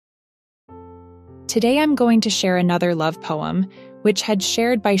Today I'm going to share another love poem, which had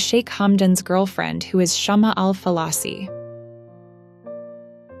shared by Sheikh Hamdan's girlfriend, who is Shama al-Falasi.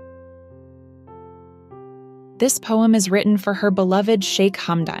 This poem is written for her beloved Sheikh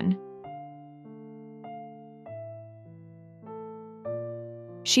Hamdan.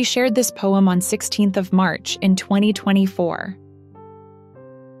 She shared this poem on 16th of March in 2024.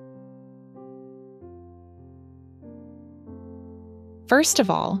 First of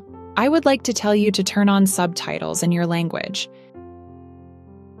all, I would like to tell you to turn on subtitles in your language.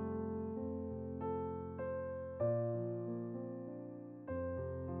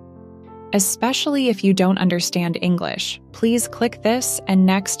 Especially if you don't understand English, please click this and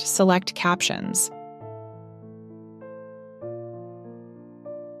next select captions.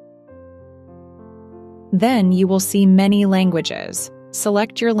 Then you will see many languages.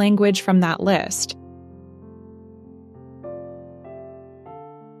 Select your language from that list.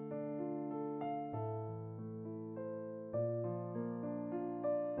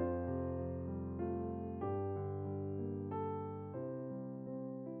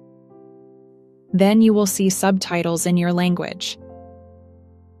 Then you will see subtitles in your language.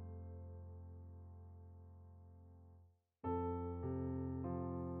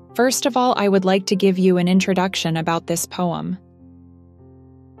 First of all, I would like to give you an introduction about this poem.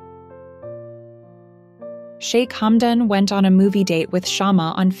 Sheikh Hamdan went on a movie date with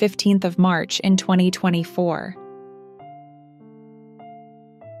Shama on 15th of March in 2024.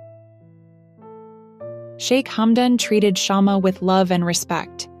 Sheikh Hamdan treated Shama with love and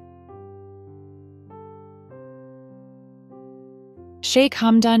respect. Sheikh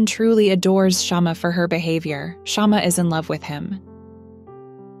Hamdan truly adores Shama for her behavior. Shama is in love with him.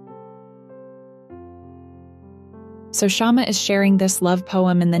 So Shama is sharing this love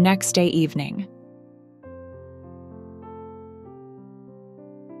poem in the next day evening.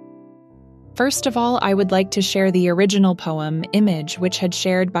 First of all, I would like to share the original poem, Image, which had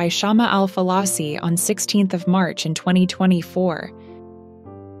shared by Shama al-Falasi on 16th of March in 2024.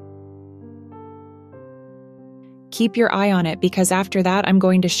 Keep your eye on it because after that I'm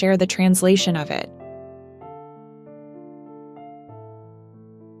going to share the translation of it.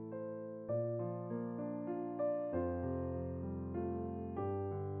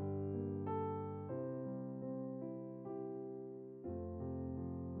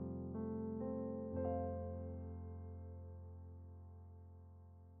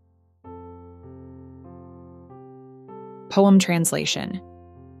 Poem translation.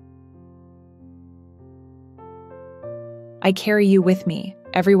 I carry you with me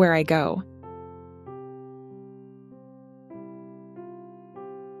everywhere I go.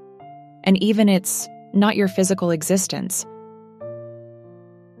 And even it's not your physical existence.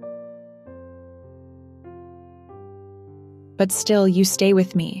 But still, you stay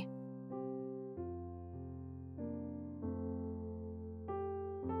with me.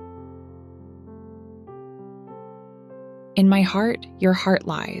 In my heart, your heart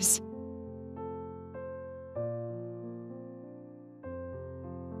lies.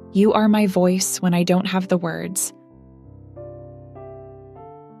 You are my voice when I don't have the words.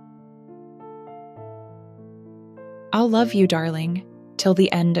 I'll love you, darling, till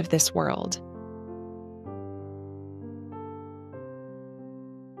the end of this world.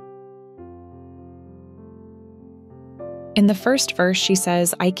 In the first verse, she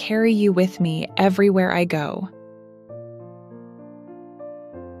says, I carry you with me everywhere I go.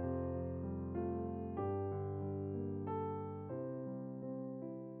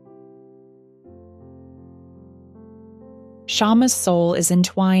 Shama's soul is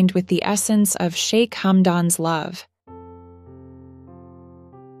entwined with the essence of Sheikh Hamdan's love.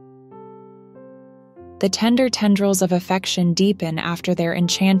 The tender tendrils of affection deepen after their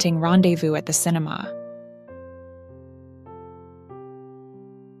enchanting rendezvous at the cinema.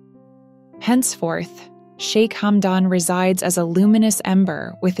 Henceforth, Sheikh Hamdan resides as a luminous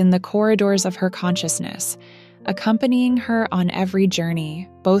ember within the corridors of her consciousness, accompanying her on every journey,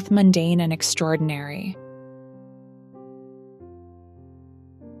 both mundane and extraordinary.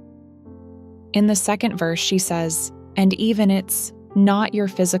 In the second verse, she says, and even it's not your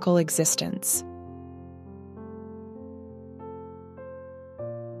physical existence.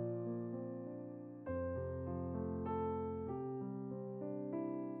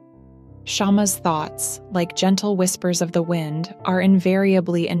 Shama's thoughts, like gentle whispers of the wind, are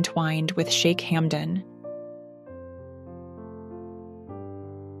invariably entwined with Sheikh Hamdan.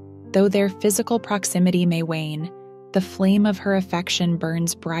 Though their physical proximity may wane, the flame of her affection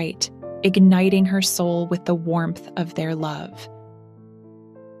burns bright, igniting her soul with the warmth of their love.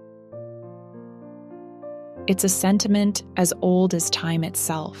 It's a sentiment as old as time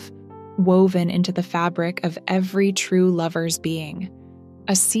itself, woven into the fabric of every true lover's being,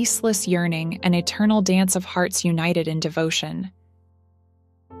 a ceaseless yearning, an eternal dance of hearts united in devotion.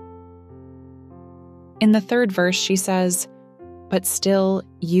 In the third verse, she says, "But still,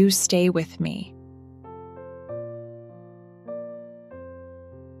 you stay with me."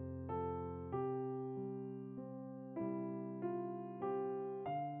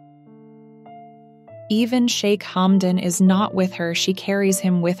 Even Sheikh Hamdan is not with her, she carries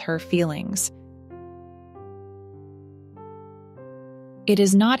him with her feelings. It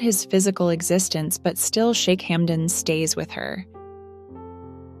is not his physical existence, but still Sheikh Hamdan stays with her.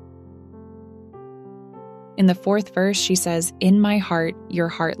 In the fourth verse, she says, "In my heart, your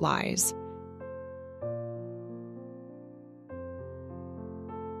heart lies."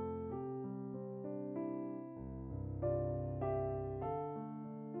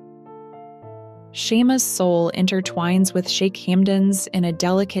 Shema's soul intertwines with Sheikh Hamdan's in a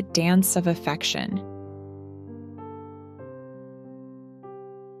delicate dance of affection.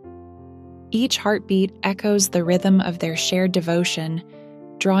 Each heartbeat echoes the rhythm of their shared devotion,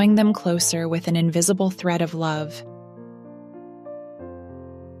 drawing them closer with an invisible thread of love.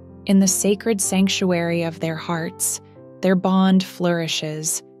 In the sacred sanctuary of their hearts, their bond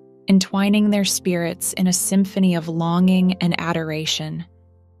flourishes, entwining their spirits in a symphony of longing and adoration.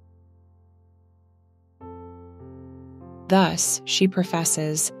 Thus, she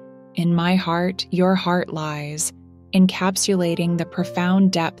professes, "In my heart, your heart lies," encapsulating the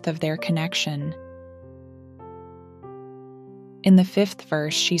profound depth of their connection. In the fifth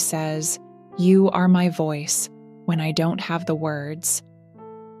verse, she says, "You are my voice when I don't have the words."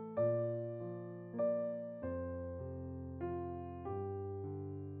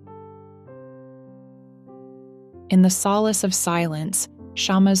 In the solace of silence,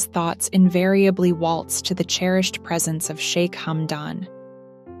 Shama's thoughts invariably waltz to the cherished presence of Sheikh Hamdan.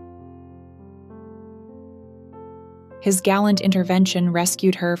 His gallant intervention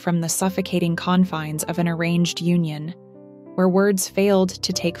rescued her from the suffocating confines of an arranged union, where words failed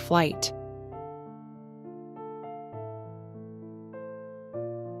to take flight.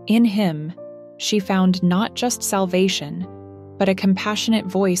 In him, she found not just salvation, but a compassionate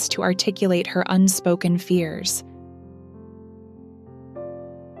voice to articulate her unspoken fears.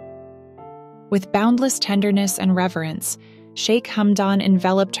 With boundless tenderness and reverence, Sheikh Hamdan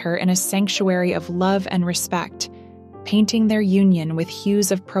enveloped her in a sanctuary of love and respect, painting their union with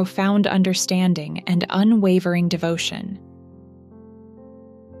hues of profound understanding and unwavering devotion.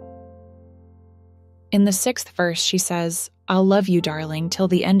 In the sixth verse, she says, "I'll love you, darling, till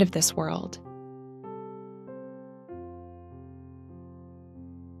the end of this world."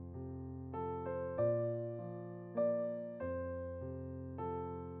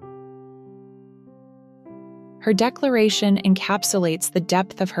 Her declaration encapsulates the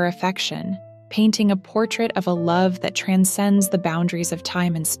depth of her affection, painting a portrait of a love that transcends the boundaries of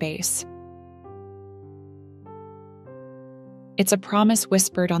time and space. It's a promise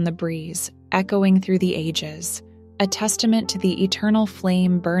whispered on the breeze, echoing through the ages, a testament to the eternal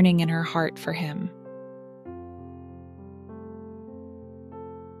flame burning in her heart for him.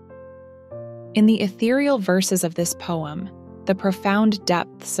 In the ethereal verses of this poem, the profound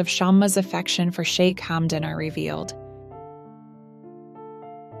depths of Shama's affection for Sheikh Hamdan are revealed.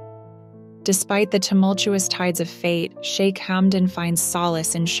 Despite the tumultuous tides of fate, Sheikh Hamdan finds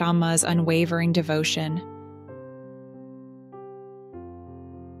solace in Shama's unwavering devotion.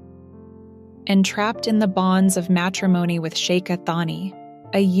 Entrapped in the bonds of matrimony with Sheikh Thani,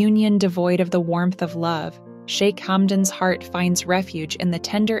 a union devoid of the warmth of love, Sheikh Hamdan's heart finds refuge in the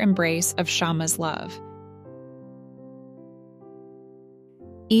tender embrace of Shama's love.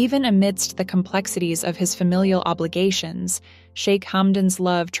 Even amidst the complexities of his familial obligations, Sheikh Hamdan's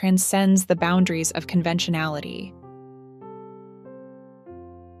love transcends the boundaries of conventionality.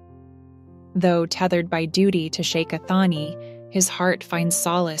 Though tethered by duty to Sheikh Thani, his heart finds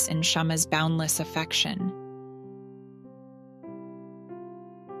solace in Shama's boundless affection.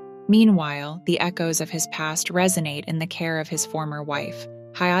 Meanwhile, the echoes of his past resonate in the care of his former wife,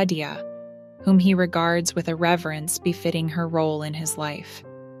 Hayadia, whom he regards with a reverence befitting her role in his life.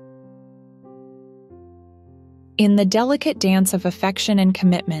 In the delicate dance of affection and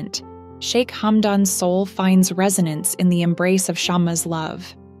commitment, Sheikh Hamdan's soul finds resonance in the embrace of Shama's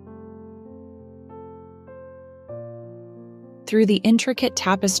love. Through the intricate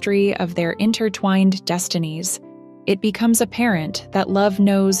tapestry of their intertwined destinies, it becomes apparent that love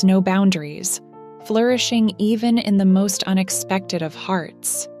knows no boundaries, flourishing even in the most unexpected of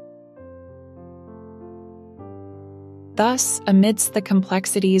hearts. Thus, amidst the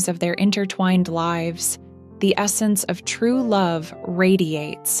complexities of their intertwined lives, the essence of true love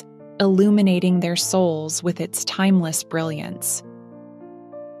radiates, illuminating their souls with its timeless brilliance.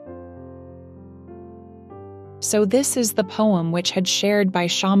 So this is the poem which had shared by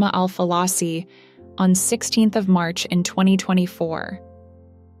Shama al-Falasi on 16th of March in 2024.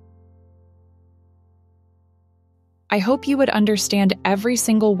 I hope you would understand every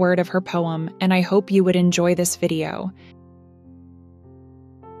single word of her poem, and I hope you would enjoy this video.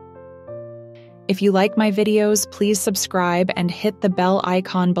 If you like my videos, please subscribe and hit the bell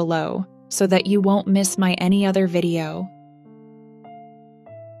icon below so that you won't miss my any other video.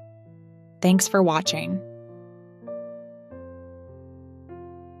 Thanks for watching.